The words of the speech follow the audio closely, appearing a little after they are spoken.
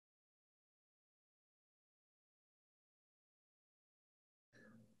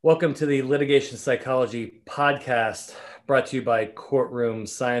Welcome to the Litigation Psychology podcast brought to you by Courtroom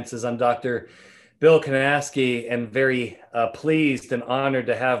Sciences. I'm Dr. Bill Kanaski and very pleased and honored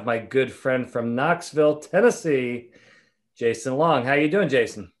to have my good friend from Knoxville, Tennessee, Jason Long. How you doing,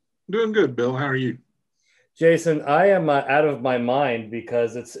 Jason? Doing good, Bill. How are you? Jason, I am out of my mind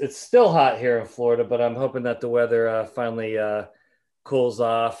because it's still hot here in Florida, but I'm hoping that the weather finally cools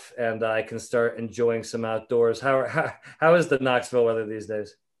off and I can start enjoying some outdoors. How is the Knoxville weather these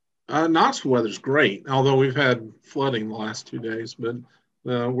days? Knoxville weather's great, although we've had flooding the last 2 days, but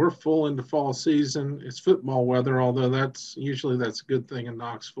we're full into fall season. It's football weather, although that's a good thing in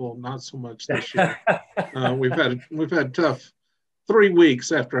Knoxville. Not so much this year. We've had tough 3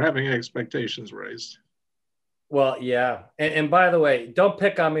 weeks after having expectations raised. Well, yeah. And by the way, don't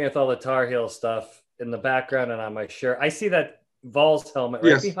pick on me with all the Tar Heel stuff in the background and on my shirt. I see that Vols helmet right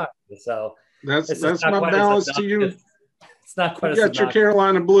Yes, behind me. So that's my balance to you. It's not quite You've as got your obnoxious.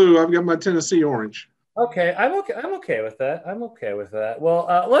 Carolina blue. I've got my Tennessee orange. Okay, I'm okay. I'm okay with that. I'm okay with that.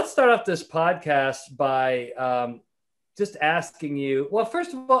 Well, let's start off this podcast by just asking you. Well,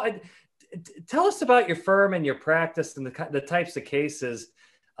 first of all, tell us about your firm and your practice and the types of cases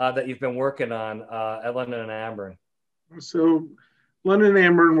that you've been working on at London and Amber. So London and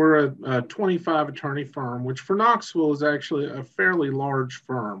Amber, we're a 25 attorney firm, which for Knoxville is actually a fairly large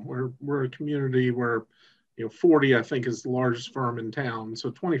firm. We're a community where 40 I think is the largest firm in town. So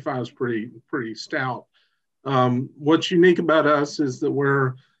 25 is pretty stout. What's unique about us is that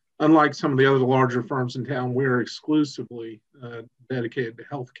we're, unlike some of the other larger firms in town, we're exclusively dedicated to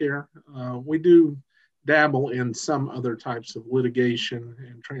healthcare. We do dabble in some other types of litigation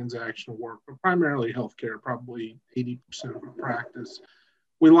and transactional work, but primarily healthcare, probably 80% of our practice.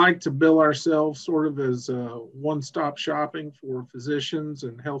 We like to bill ourselves sort of as one-stop shopping for physicians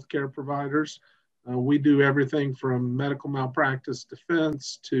and healthcare providers. We do everything from medical malpractice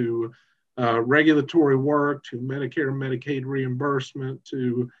defense to regulatory work to Medicare and Medicaid reimbursement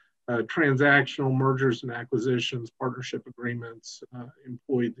to transactional mergers and acquisitions, partnership agreements,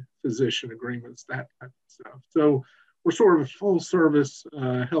 employed physician agreements, that type of stuff. So we're sort of a full service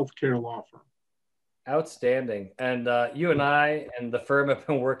healthcare law firm. Outstanding. And you and I and the firm have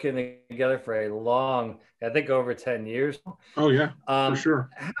been working together for a long, I think over 10 years. Oh yeah, for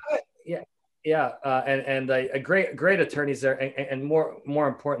sure. Yeah, yeah, and a great attorneys there, and more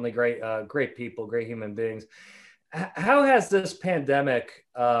importantly, great people, great human beings. How has this pandemic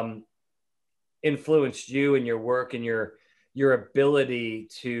influenced you and your work and your ability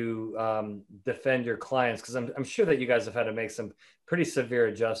to defend your clients? Because I'm sure that you guys have had to make some pretty severe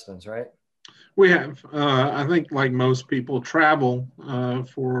adjustments, right? We have, I think, like most people, travel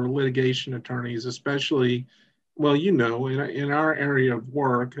for litigation attorneys, especially, well, in our area of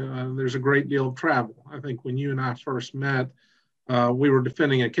work, there's a great deal of travel. I think when you and I first met, we were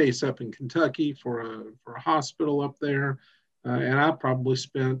defending a case up in Kentucky for a hospital up there, and I probably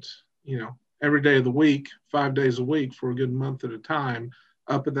spent, every day of the week, 5 days a week for a good month at a time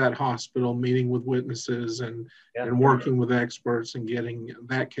up at that hospital, meeting with witnesses and working with experts and getting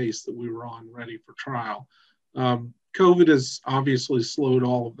that case that we were on ready for trial. COVID has obviously slowed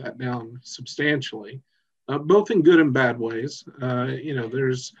all of that down substantially, both in good and bad ways.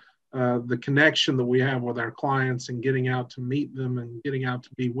 There's the connection that we have with our clients and getting out to meet them and getting out to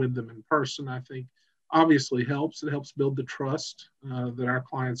be with them in person, I think obviously helps. It helps build the trust that our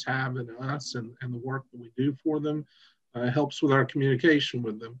clients have in us and the work that we do for them. Helps with our communication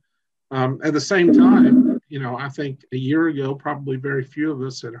with them. At the same time, I think a year ago, probably very few of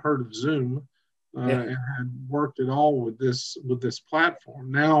us had heard of Zoom and had worked at all with this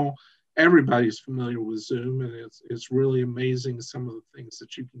platform. Now everybody's familiar with Zoom, and it's really amazing some of the things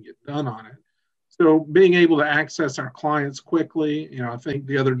that you can get done on it. So being able to access our clients quickly, I think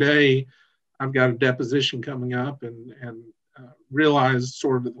the other day I've got a deposition coming up and realized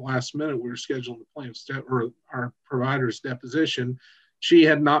sort of at the last minute we were scheduling the plaintiff's or our provider's deposition. She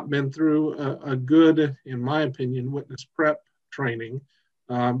had not been through a good, in my opinion, witness prep training.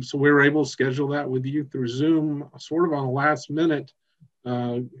 So we were able to schedule that with you through Zoom, sort of on a last minute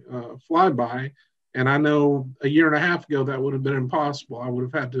flyby. And I know a year and a half ago that would have been impossible. I would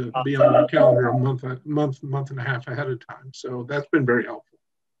have had to be on your calendar a month and a half ahead of time. So that's been very helpful.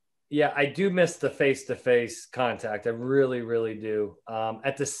 Yeah, I do miss the face-to-face contact. I really, really do.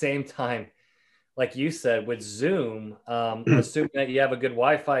 At the same time, like you said, with Zoom, assuming that you have a good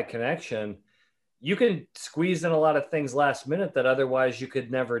Wi-Fi connection, you can squeeze in a lot of things last minute that otherwise you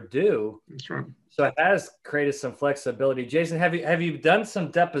could never do. That's right. So it has created some flexibility. Jason, have you done some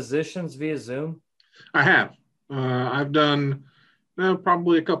depositions via Zoom? I have. I've done No,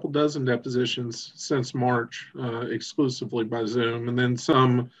 probably a couple dozen depositions since March, exclusively by Zoom, and then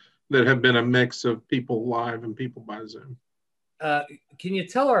some that have been a mix of people live and people by Zoom. Uh, can you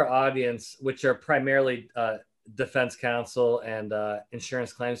tell our audience, which are primarily defense counsel and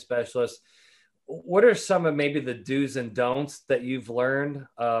insurance claims specialists, what are some of maybe the do's and don'ts that you've learned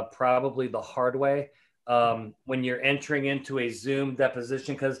probably the hard way when you're entering into a Zoom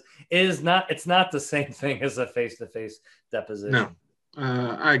deposition? Because it's not the same thing as a face-to-face deposition. No,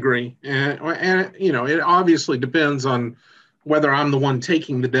 I agree. And, you know, it obviously depends on whether I'm the one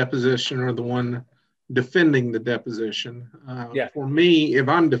taking the deposition or the one defending the deposition. Yeah. For me, if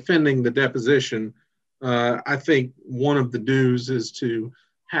I'm defending the deposition, I think one of the do's is to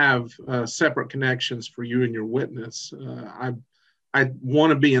have separate connections for you and your witness. I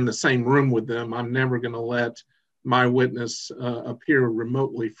want to be in the same room with them. I'm never going to let my witness appear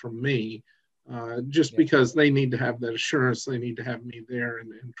remotely from me, just because they need to have that assurance. They need to have me there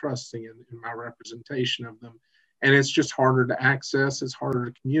and trusting in my representation of them. And it's just harder to access. It's harder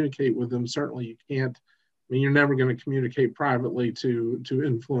to communicate with them. Certainly you can't, I mean, you're never going to communicate privately to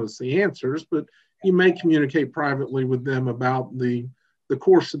influence the answers, but you may communicate privately with them about the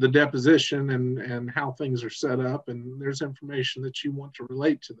course of the deposition and how things are set up, and there's information that you want to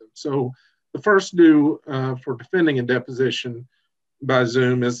relate to them. So the first do for defending a deposition by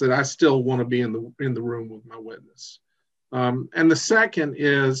Zoom is that I still want to be in the room with my witness. And the second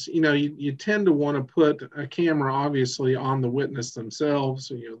is, you know, you tend to want to put a camera obviously on the witness themselves.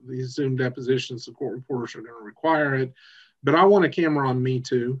 So, you know, these Zoom depositions, the court reporters are going to require it, but I want a camera on me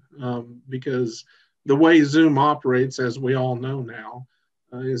too, because the way Zoom operates, as we all know now,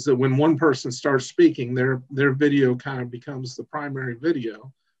 is that when one person starts speaking, their video kind of becomes the primary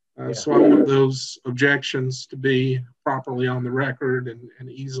video. So I want those objections to be properly on the record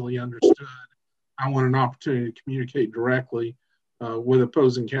and easily understood. I want an opportunity to communicate directly with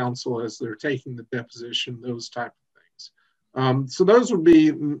opposing counsel as they're taking the deposition, those type of things. So those would be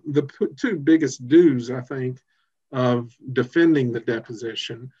the two biggest do's, I think, of defending the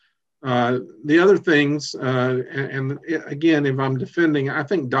deposition. The other things, and again, if I'm defending, I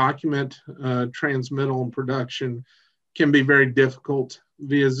think document transmittal and production can be very difficult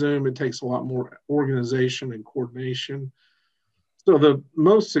via Zoom. It takes a lot more organization and coordination. So the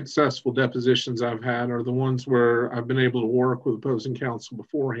most successful depositions I've had are the ones where I've been able to work with opposing counsel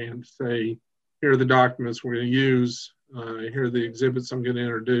beforehand to say, here are the documents we're going to use, here are the exhibits I'm going to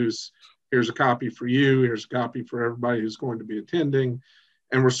introduce, here's a copy for you, here's a copy for everybody who's going to be attending.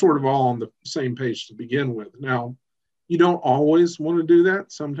 And we're sort of all on the same page to begin with. Now, you don't always want to do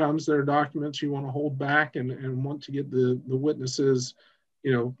that. Sometimes there are documents you want to hold back and want to get the witnesses,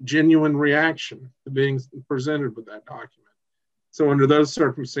 you know, genuine reaction to being presented with that document. So under those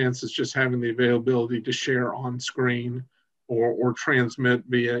circumstances, just having the availability to share on screen or transmit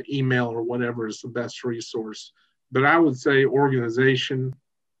via email or whatever is the best resource. But I would say organization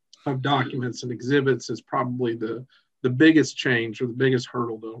of documents and exhibits is probably the biggest change or the biggest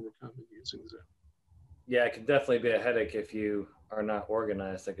hurdle to overcome in using Zoom. Yeah, it can definitely be a headache if you are not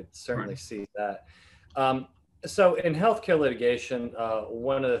organized. I could certainly see that. So in healthcare litigation,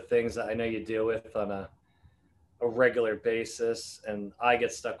 one of the things that I know you deal with on a regular basis, and I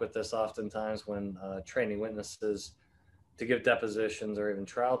get stuck with this oftentimes when training witnesses to give depositions or even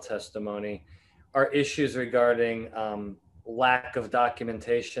trial testimony, are issues regarding lack of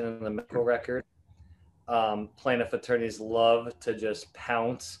documentation in the medical record. Plaintiff attorneys love to just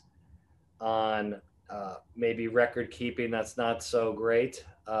pounce on maybe record keeping that's not so great,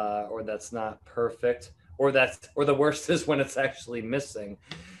 or that's not perfect, or the worst is when it's actually missing.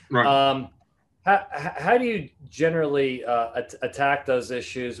 Right. How do you generally attack those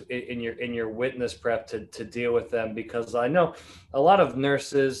issues in your witness prep to deal with them? Because I know a lot of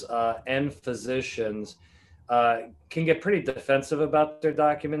nurses and physicians can get pretty defensive about their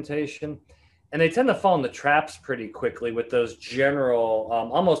documentation, and they tend to fall into traps pretty quickly with those general,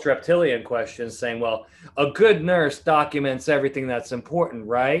 almost reptilian questions saying, well, a good nurse documents everything that's important,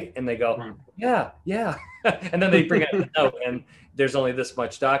 right? And they go, yeah. And then they bring out the note and there's only this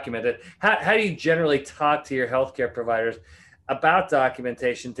much documented. How do you generally talk to your healthcare providers about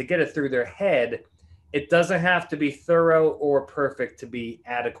documentation to get it through their head? It doesn't have to be thorough or perfect to be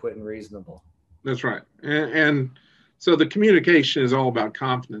adequate and reasonable. That's right. And so the communication is all about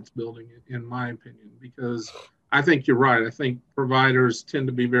confidence building, in my opinion, because I think you're right. I think providers tend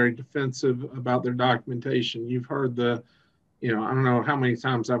to be very defensive about their documentation. You've heard I don't know how many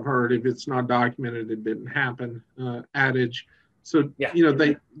times I've heard, if it's not documented, it didn't happen adage. So,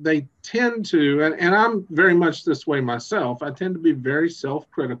 they tend to, and I'm very much this way myself, I tend to be very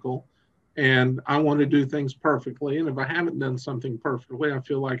self-critical and I want to do things perfectly. And if I haven't done something perfectly, I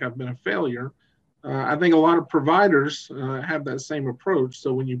feel like I've been a failure. I think a lot of providers have that same approach.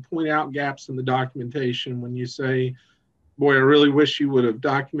 So when you point out gaps in the documentation, when you say, boy, I really wish you would have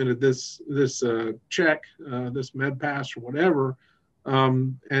documented this check, this med pass or whatever,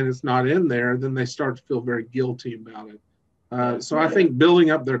 and it's not in there, then they start to feel very guilty about it. So I think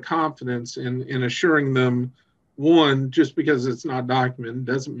building up their confidence in assuring them, one, just because it's not documented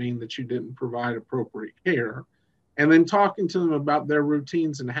doesn't mean that you didn't provide appropriate care. And then talking to them about their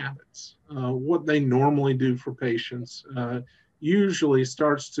routines and habits, what they normally do for patients, usually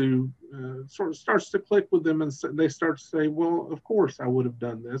starts to click with them, and they start to say, well, of course I would have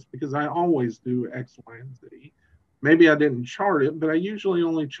done this because I always do X, Y, and Z. Maybe I didn't chart it, but I usually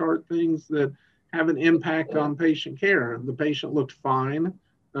only chart things that have an impact on patient care. The patient looked fine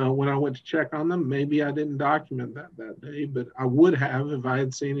when I went to check on them. Maybe I didn't document that day, but I would have if I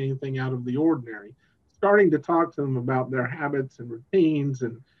had seen anything out of the ordinary. Starting to talk to them about their habits and routines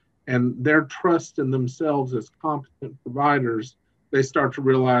and their trust in themselves as competent providers, they start to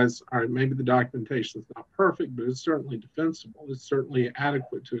realize, all right, maybe the documentation is not perfect, but it's certainly defensible. It's certainly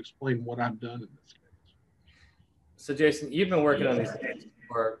adequate to explain what I've done in this case. So Jason, you've been working on these cases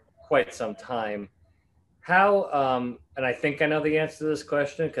for quite some time. How, and I think I know the answer to this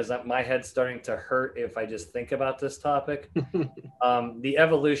question because my head's starting to hurt if I just think about this topic. The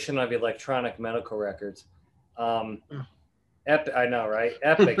evolution of electronic medical records. I know, right?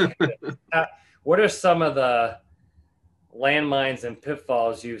 Epic. What are some of the landmines and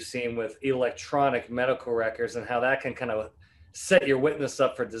pitfalls you've seen with electronic medical records and how that can kind of set your witness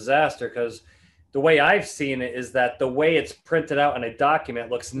up for disaster? Because the way I've seen it is that the way it's printed out in a document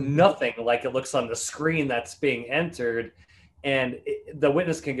looks nothing like it looks on the screen that's being entered, and the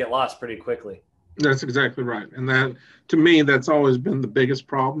witness can get lost pretty quickly. That's exactly right. And that, to me, that's always been the biggest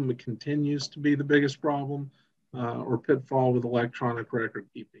problem. It continues to be the biggest problem or pitfall with electronic record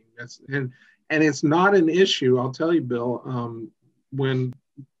keeping. And it's not an issue, I'll tell you, Bill, when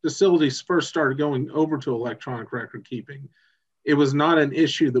facilities first started going over to electronic record keeping, it was not an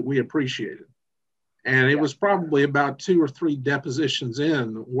issue that we appreciated. And it was probably about 2 or 3 depositions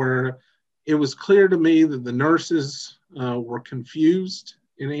in where it was clear to me that the nurses were confused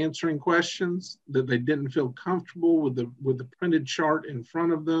in answering questions, that they didn't feel comfortable with the printed chart in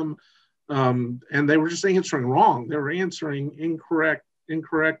front of them, and they were just answering wrong. They were answering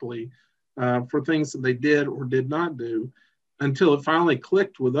incorrectly for things that they did or did not do, until it finally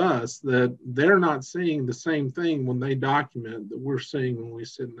clicked with us that they're not seeing the same thing when they document that we're seeing when we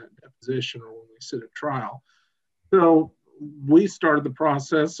sit in that deposition or when we sit at trial. So we started the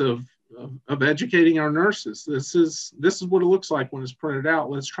process of educating our nurses. This is what it looks like when it's printed out.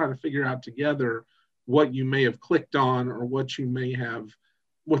 Let's try to figure out together what you may have clicked on or what you may have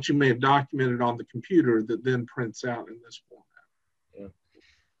documented on the computer that then prints out in this format.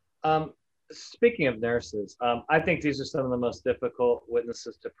 Yeah. Speaking of nurses, I think these are some of the most difficult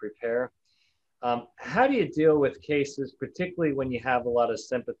witnesses to prepare. How do you deal with cases, particularly when you have a lot of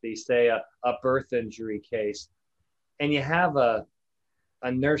sympathy, say a birth injury case, and you have a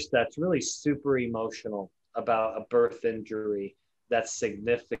nurse that's really super emotional about a birth injury that's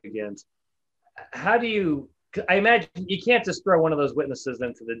significant? How do you, I imagine you can't just throw one of those witnesses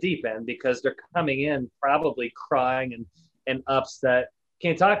into the deep end because they're coming in probably crying and upset.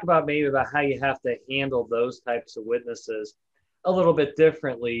 Can you talk about maybe about how you have to handle those types of witnesses a little bit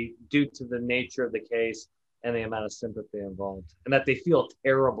differently due to the nature of the case and the amount of sympathy involved, and that they feel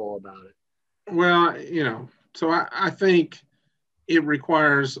terrible about it? Well, so I think it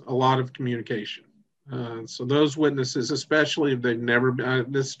requires a lot of communication. So those witnesses, especially if they've never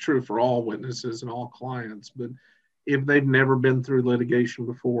been, this is true for all witnesses and all clients, but if they've never been through litigation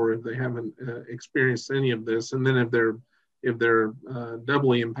before, if they haven't experienced any of this, and then if they're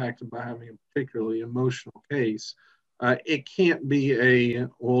doubly impacted by having a particularly emotional case, it can't be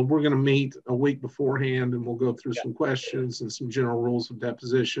well, we're going to meet a week beforehand and we'll go through some questions and some general rules of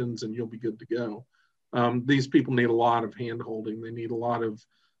depositions and you'll be good to go. These people need a lot of hand-holding. They need a lot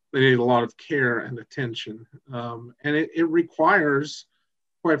of care and attention. And it requires,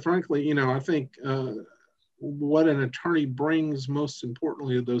 quite frankly, I think what an attorney brings most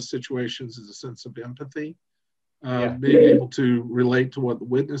importantly to those situations is a sense of empathy. Being able to relate to what the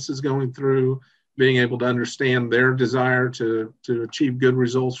witness is going through, being able to understand their desire to achieve good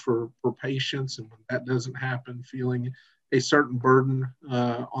results for patients, and when that doesn't happen, feeling a certain burden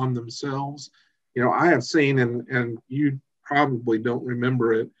on themselves. I have seen, and you probably don't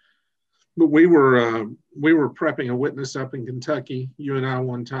remember it, but we were prepping a witness up in Kentucky, you and I,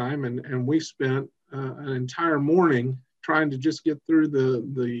 one time, and we spent an entire morning trying to just get through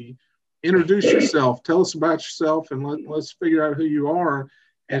the introduce yourself, tell us about yourself, and let's figure out who you are.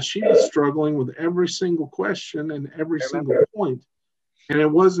 And she was struggling with every single question and every single point. And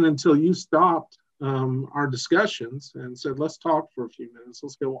it wasn't until you stopped our discussions and said, let's talk for a few minutes.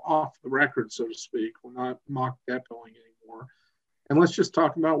 Let's go off the record, so to speak. We're not mock depoting anymore. And let's just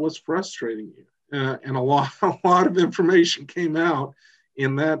talk about what's frustrating you. And a lot of information came out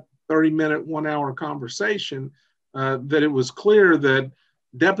in that 30-minute, 1-hour conversation that it was clear that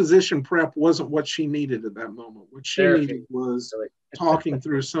deposition prep wasn't what she needed at that moment. What she needed was talking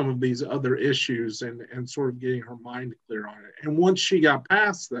through some of these other issues and sort of getting her mind clear on it. And once she got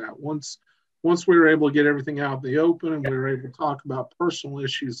past that, once we were able to get everything out in the open and we were able to talk about personal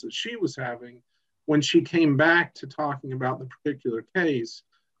issues that she was having, when she came back to talking about the particular case,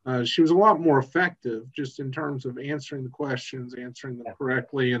 she was a lot more effective just in terms of answering the questions, answering them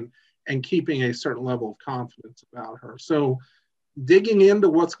correctly, and keeping a certain level of confidence about her. So digging into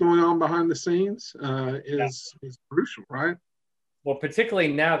what's going on behind the scenes is crucial, right? Well,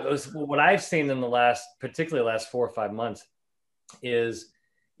 particularly now, what I've seen in particularly last 4 or 5 months is,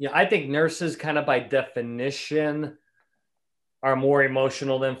 I think nurses kind of by definition are more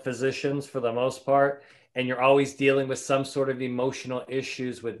emotional than physicians for the most part. And you're always dealing with some sort of emotional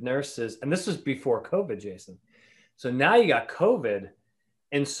issues with nurses. And this was before COVID, Jason. So now you got COVID.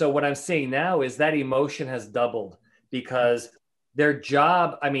 And so what I'm seeing now is that emotion has doubled because their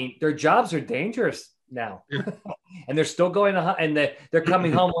jobs are dangerous now. And they're still going to, and they're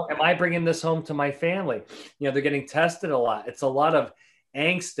coming home. Am I bringing this home to my family? They're getting tested a lot. It's a lot of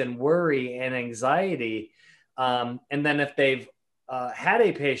angst and worry and anxiety. And then if they've had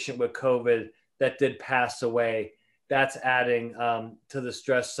a patient with COVID that did pass away, that's adding to the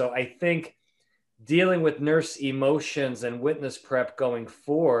stress. So I think dealing with nurse emotions and witness prep going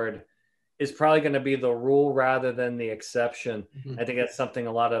forward is probably going to be the rule rather than the exception. Mm-hmm. I think that's something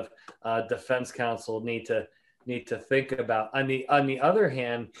a lot of defense counsel need to think about. On the other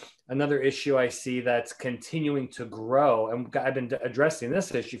hand, another issue I see that's continuing to grow, and I've been addressing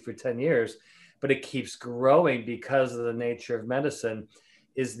this issue for 10 years, but it keeps growing because of the nature of medicine,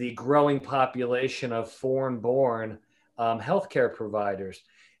 is the growing population of foreign-born healthcare providers.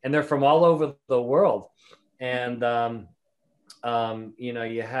 And they're from all over the world. And,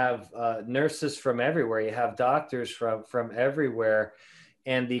 you have nurses from everywhere. You have doctors from everywhere.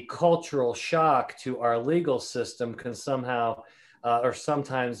 And the cultural shock to our legal system can somehow or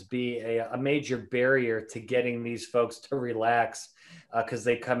sometimes be a major barrier to getting these folks to relax because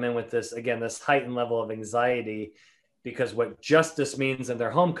they come in with this heightened level of anxiety, because what justice means in their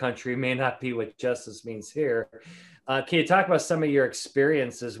home country may not be what justice means here. Can you talk about some of your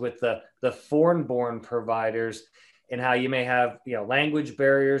experiences with the foreign-born providers and how you may have language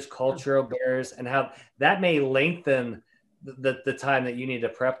barriers, cultural barriers, and how that may lengthen the time that you need to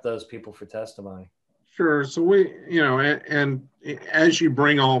prep those people for testimony? Sure. So we, and as you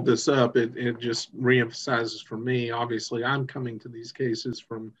bring all this up, it just reemphasizes for me, obviously, I'm coming to these cases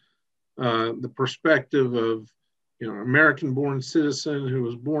from the perspective of, American-born citizen who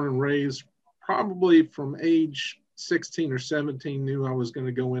was born and raised probably from age 16 or 17, knew I was going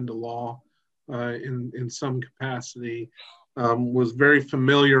to go into law in some capacity, was very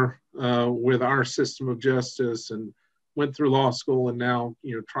familiar with our system of justice and went through law school and now,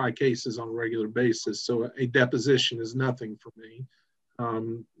 try cases on a regular basis. So a deposition is nothing for me.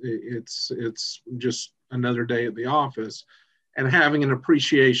 It's just another day at the office. And having an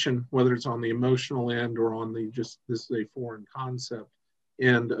appreciation, whether it's on the emotional end or on this is a foreign concept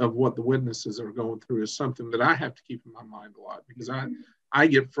end of what the witnesses are going through, is something that I have to keep in my mind a lot, because I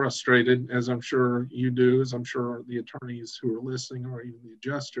get frustrated, as I'm sure you do, as I'm sure the attorneys who are listening or even the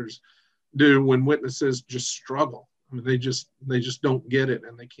adjusters do, when witnesses just struggle. I mean, they just don't get it,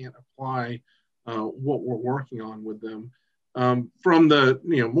 and they can't apply what we're working on with them. From the,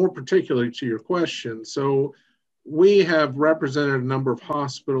 more particularly to your question, so we have represented a number of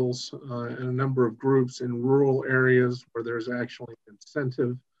hospitals and a number of groups in rural areas where there's actually an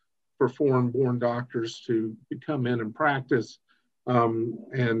incentive for foreign-born doctors to come in and practice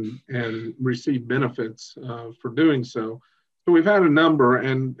and receive benefits for doing so. So we've had a number,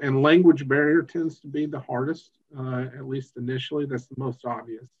 and language barrier tends to be the hardest, at least initially. That's the most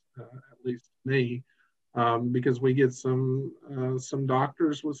obvious, at least to me, because we get some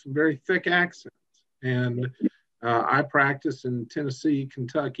doctors with some very thick accents. And I practice in Tennessee,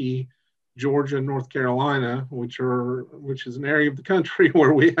 Kentucky, Georgia, North Carolina, which is an area of the country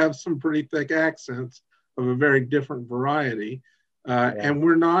where we have some pretty thick accents of a very different variety. And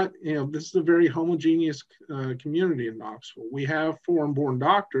we're not, this is a very homogeneous community in Knoxville. We have foreign-born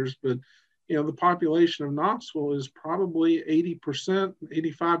doctors, but the population of Knoxville is probably 80%,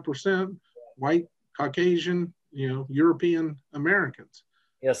 85% white, Caucasian, European Americans.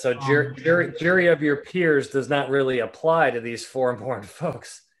 Yeah, so jury of your peers does not really apply to these foreign-born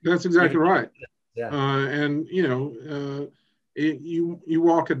folks. That's exactly right. Yeah. And you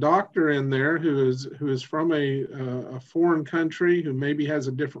walk a doctor in there who is from a foreign country, who maybe has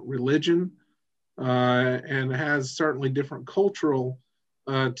a different religion, and has certainly different cultural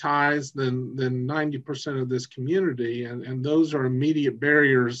ties than 90% of this community, and those are immediate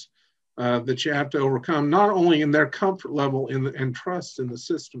barriers that you have to overcome, not only in their comfort level and trust in the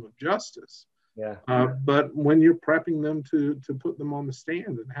system of justice, yeah, but when you're prepping them to put them on the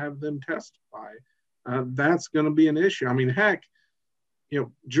stand and have them testify, that's going to be an issue. I mean, heck,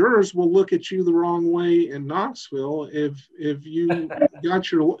 jurors will look at you the wrong way in Knoxville if you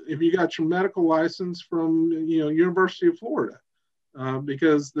got your medical license from University of Florida,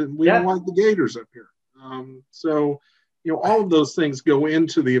 because we don't like the Gators up here. So all of those things go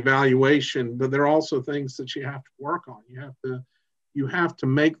into the evaluation, but there are also things that you have to work on. You have to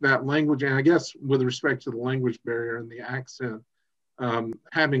make that language, and I guess with respect to the language barrier and the accent,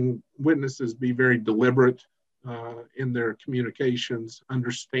 having witnesses be very deliberate in their communications,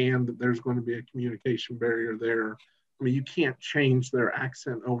 understand that there's going to be a communication barrier there. I mean, you can't change their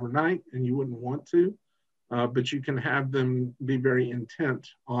accent overnight, and you wouldn't want to, but you can have them be very intent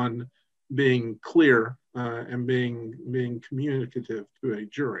on being clear and being communicative to a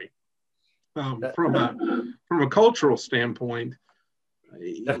jury. From a cultural standpoint,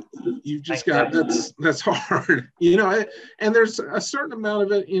 you've just got that's hard, and there's a certain amount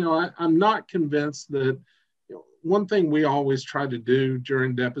of it. I'm not convinced that. One thing we always try to do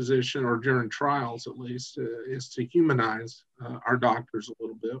during deposition or during trials, at least, is to humanize our doctors a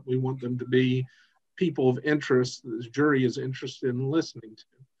little bit. We want them to be people of interest that the jury is interested in listening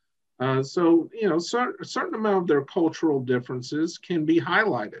to. So, a certain amount of their cultural differences can be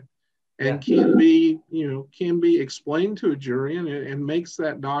highlighted and can be explained to a jury, and makes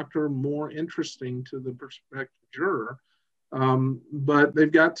that doctor more interesting to the prospective juror. But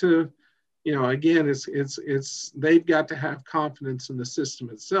they've got to, again, it's they've got to have confidence in the system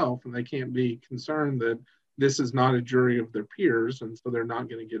itself, and they can't be concerned that this is not a jury of their peers, and so they're not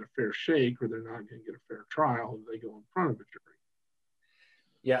going to get a fair shake, or they're not going to get a fair trial if they go in front of a jury.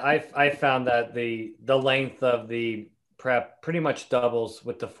 Yeah, I found that the length of the prep pretty much doubles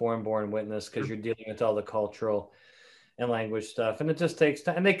with the foreign-born witness, because you're dealing with all the cultural and language stuff, and it just takes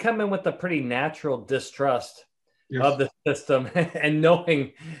time. And they come in with a pretty natural distrust of the system, and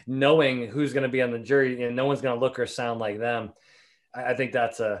knowing who's going to be on the jury, and no one's going to look or sound like them. I think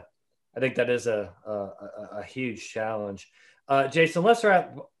that is a huge challenge. Jason, let's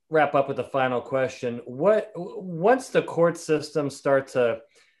wrap up with the final question. Once the court system start to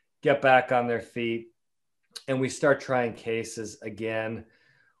get back on their feet and we start trying cases again,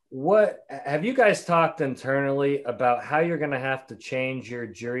 what have you guys talked internally about how you're going to have to change your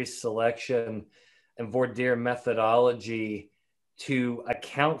jury selection and voir dire methodology to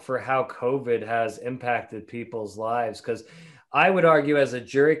account for how COVID has impacted people's lives? Because I would argue, as a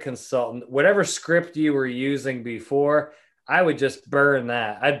jury consultant, whatever script you were using before, I would just burn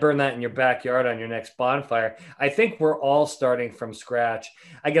that. I'd burn that in your backyard on your next bonfire. I think we're all starting from scratch.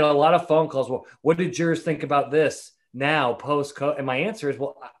 I get a lot of phone calls. Well, what did jurors think about this now post-COVID? And my answer is,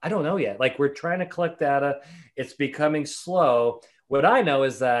 well, I don't know yet. Like, we're trying to collect data. It's becoming slow. What I know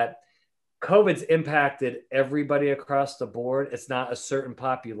is that COVID's impacted everybody across the board. It's not a certain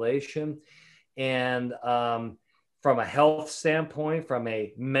population. And from a health standpoint, from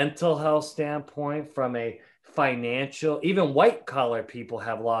a mental health standpoint, from a financial, even white collar people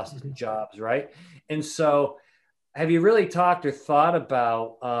have lost jobs, right? And so have you really talked or thought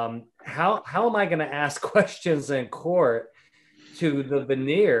about how am I going to ask questions in court to the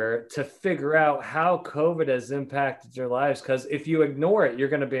veneer to figure out how COVID has impacted your lives? Because if you ignore it, you're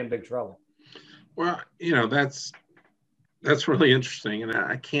going to be in big trouble. Well, that's really interesting. And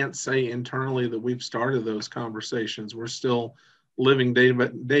I can't say internally that we've started those conversations. We're still living day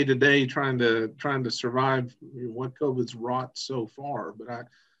to day, trying to survive what COVID's wrought so far. But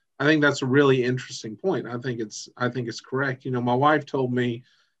I think that's a really interesting point. I think it's correct. My wife told me,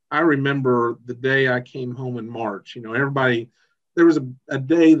 I remember the day I came home in March. There was a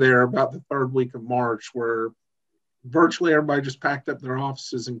day there about the third week of March where virtually everybody just packed up their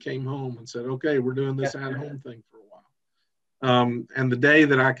offices and came home and said, okay, we're doing this at-home thing for a while. And the day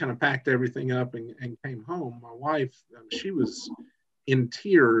that I kind of packed everything up and came home, my wife, she was in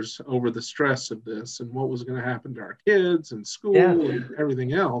tears over the stress of this and what was going to happen to our kids and school and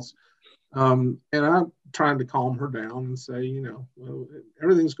everything else. And I'm trying to calm her down and say, well,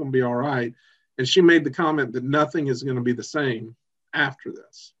 everything's going to be all right. And she made the comment that nothing is going to be the same after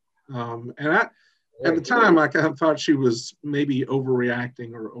this. At the time, I kind of thought she was maybe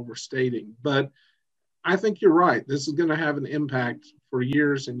overreacting or overstating, but I think you're right. This is going to have an impact for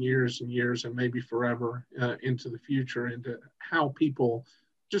years and years and years, and maybe forever into the future, into how people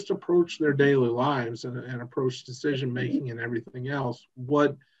just approach their daily lives and approach decision making and everything else.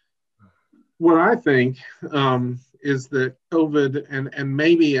 What I think is that COVID, and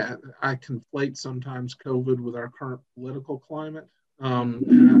maybe I conflate sometimes COVID with our current political climate.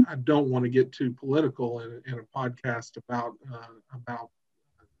 And I don't want to get too political in a podcast about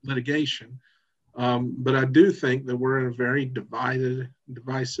litigation. But I do think that we're in a very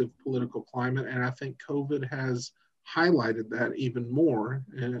divisive political climate, and I think COVID has highlighted that even more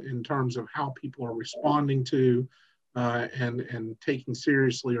in terms of how people are responding to and taking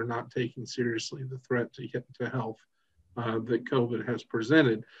seriously or not taking seriously the threat to health that COVID has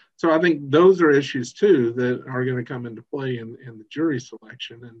presented. So I think those are issues too that are going to come into play in the jury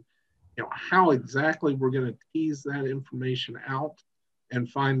selection, and how exactly we're going to tease that information out and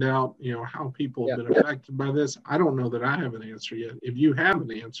find out, how people have been affected by this. I don't know that I have an answer yet. If you have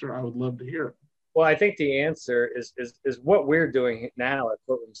an answer, I would love to hear it. Well, I think the answer is what we're doing now at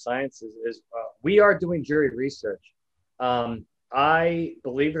Courtroom Sciences is we are doing jury research. I,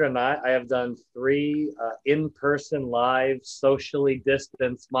 believe it or not, I have done 3 in-person, live, socially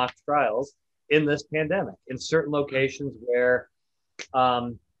distanced mock trials in this pandemic in certain locations where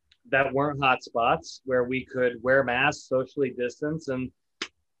that weren't hotspots, where we could wear masks, socially distance, and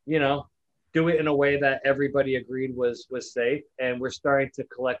do it in a way that everybody agreed was safe. And we're starting to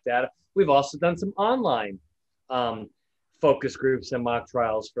collect data. We've also done some online focus groups and mock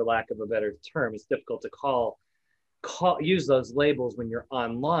trials, for lack of a better term. It's difficult to use those labels when you're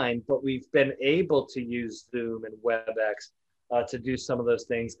online, but we've been able to use Zoom and WebEx to do some of those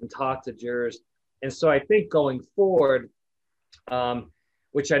things and talk to jurors. And so I think going forward,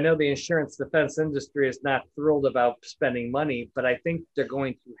 which I know the insurance defense industry is not thrilled about spending money, but I think they're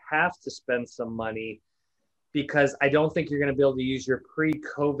going to have to spend some money, because I don't think you're going to be able to use your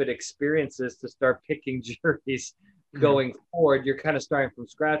pre-COVID experiences to start picking juries going forward. You're kind of starting from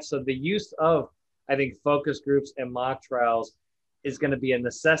scratch. So the use of, I think, focus groups and mock trials is going to be a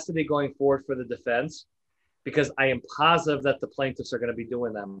necessity going forward for the defense, because I am positive that the plaintiffs are going to be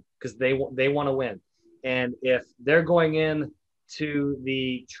doing them because they want to win. And if they're going in to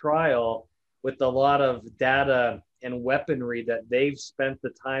the trial with a lot of data and weaponry that they've spent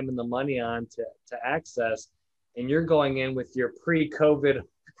the time and the money on to access, and you're going in with your pre-COVID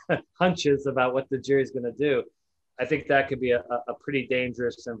hunches about what the jury is going to do, I think that could be a pretty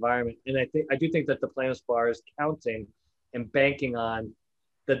dangerous environment. And I do think that the plaintiff's bar is counting and banking on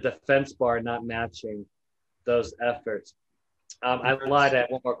the defense bar not matching those efforts. I lied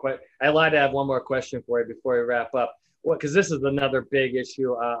to have one more question for you before we wrap up. Well, because this is another big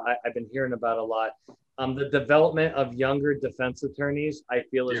issue I've been hearing about a lot. The development of younger defense attorneys, I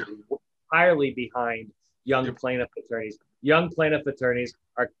feel, is entirely behind young plaintiff attorneys. Young plaintiff attorneys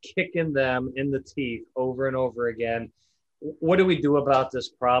are kicking them in the teeth over and over again. What do we do about this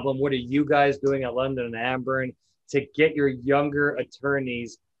problem? What are you guys doing at London and Amburn to get your younger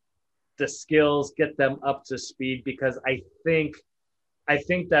attorneys the skills, get them up to speed? Because I think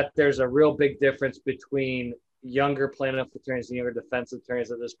that there's a real big difference between younger plaintiff attorneys and younger defense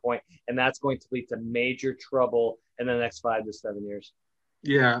attorneys at this point, and that's going to lead to major trouble in the next 5 to 7 years.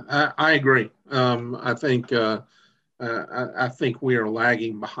 Yeah, I agree. I think we are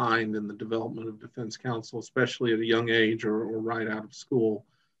lagging behind in the development of defense counsel, especially at a young age or right out of school.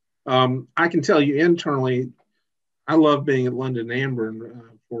 I can tell you internally, I love being at London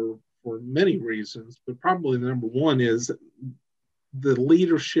Amburn for many reasons, but probably the number one is the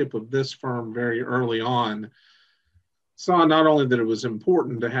leadership of this firm very early on saw not only that it was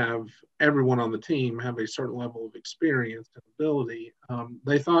important to have everyone on the team have a certain level of experience and ability,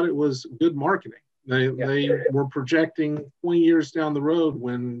 they thought it was good marketing. They were projecting 20 years down the road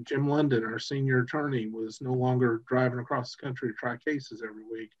when Jim London, our senior attorney, was no longer driving across the country to try cases every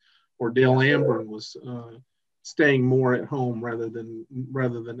week, or Dale Amburn was staying more at home rather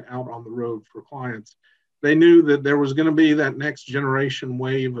than out on the road for clients. They knew that there was going to be that next generation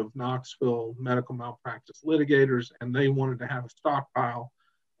wave of Knoxville medical malpractice litigators, and they wanted to have a stockpile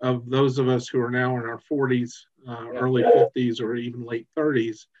of those of us who are now in our 40s, early 50s, or even late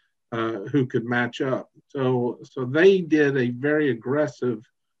 30s, who could match up. So they did a very aggressive,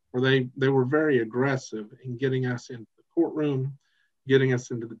 or they were very aggressive in getting us into the courtroom, getting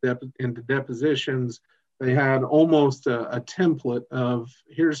us into depositions, they had almost a template of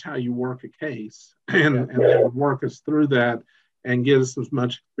here's how you work a case, and they would work us through that and get us as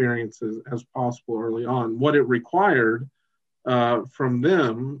much experience as possible early on. What it required from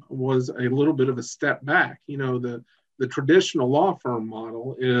them was a little bit of a step back. You know, the traditional law firm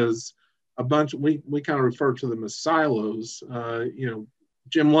model is a bunch, we kind of refer to them as silos. You know,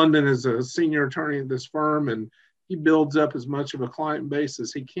 Jim London is a senior attorney at this firm, and he builds up as much of a client base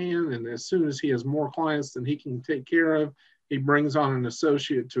as he can. And as soon as he has more clients than he can take care of, he brings on an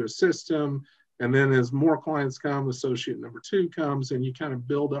associate to assist him. And then as more clients come, associate number 2 comes, and you kind of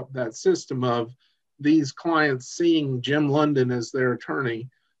build up that system of these clients seeing Jim London as their attorney,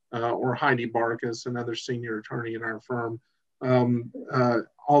 or Heidi Barkus, another senior attorney in our firm.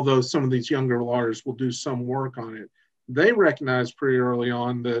 Although some of these younger lawyers will do some work on it, they recognize pretty early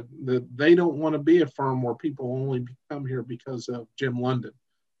on that they don't want to be a firm where people only come here because of Jim London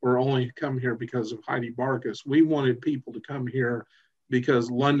or only come here because of Heidi Barkus. We wanted people to come here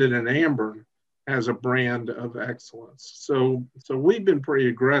because London and Amber has a brand of excellence. So we've been pretty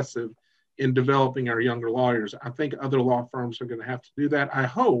aggressive in developing our younger lawyers. I think other law firms are going to have to do that. I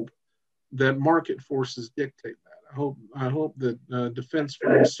hope that market forces dictate that. I hope that defense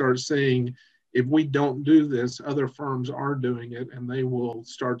firms start seeing, if we don't do this, other firms are doing it, and they will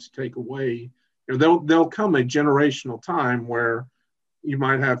start to take away. You know, there'll come a generational time where you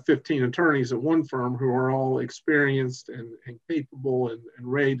might have 15 attorneys at one firm who are all experienced and capable and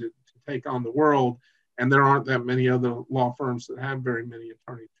ready to take on the world, and there aren't that many other law firms that have very many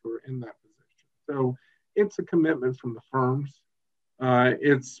attorneys who are in that position. So it's a commitment from the firms.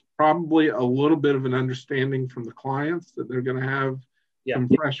 It's probably a little bit of an understanding from the clients that they're going to have some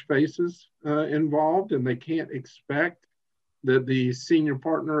fresh faces involved, and they can't expect that the senior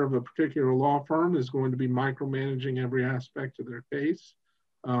partner of a particular law firm is going to be micromanaging every aspect of their case.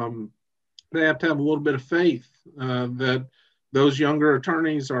 They have to have a little bit of faith that those younger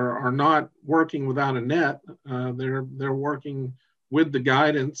attorneys are not working without a net. They're working with the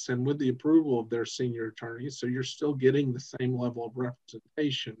guidance and with the approval of their senior attorneys. So you're still getting the same level of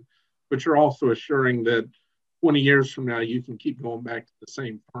representation, but you're also assuring that 20 years from now, you can keep going back to the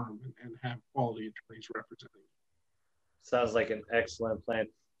same firm and have quality attorneys representing. Sounds like an excellent plan.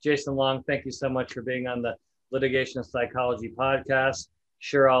 Jason Long, thank you so much for being on the Litigation Psychology podcast.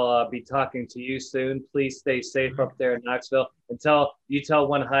 Sure, I'll be talking to you soon. Please stay safe up there in Knoxville. And tell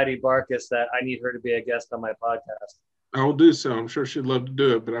one Heidi Barkus that I need her to be a guest on my podcast. I will do so. I'm sure she'd love to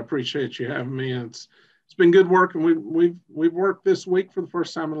do it, but I appreciate you having me. And it's been good work, and we've worked this week for the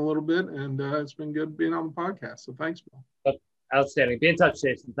first time in a little bit, and it's been good being on the podcast. So thanks, Bill. Outstanding. Be in touch,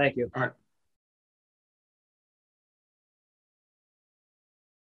 Jason. Thank you. All right.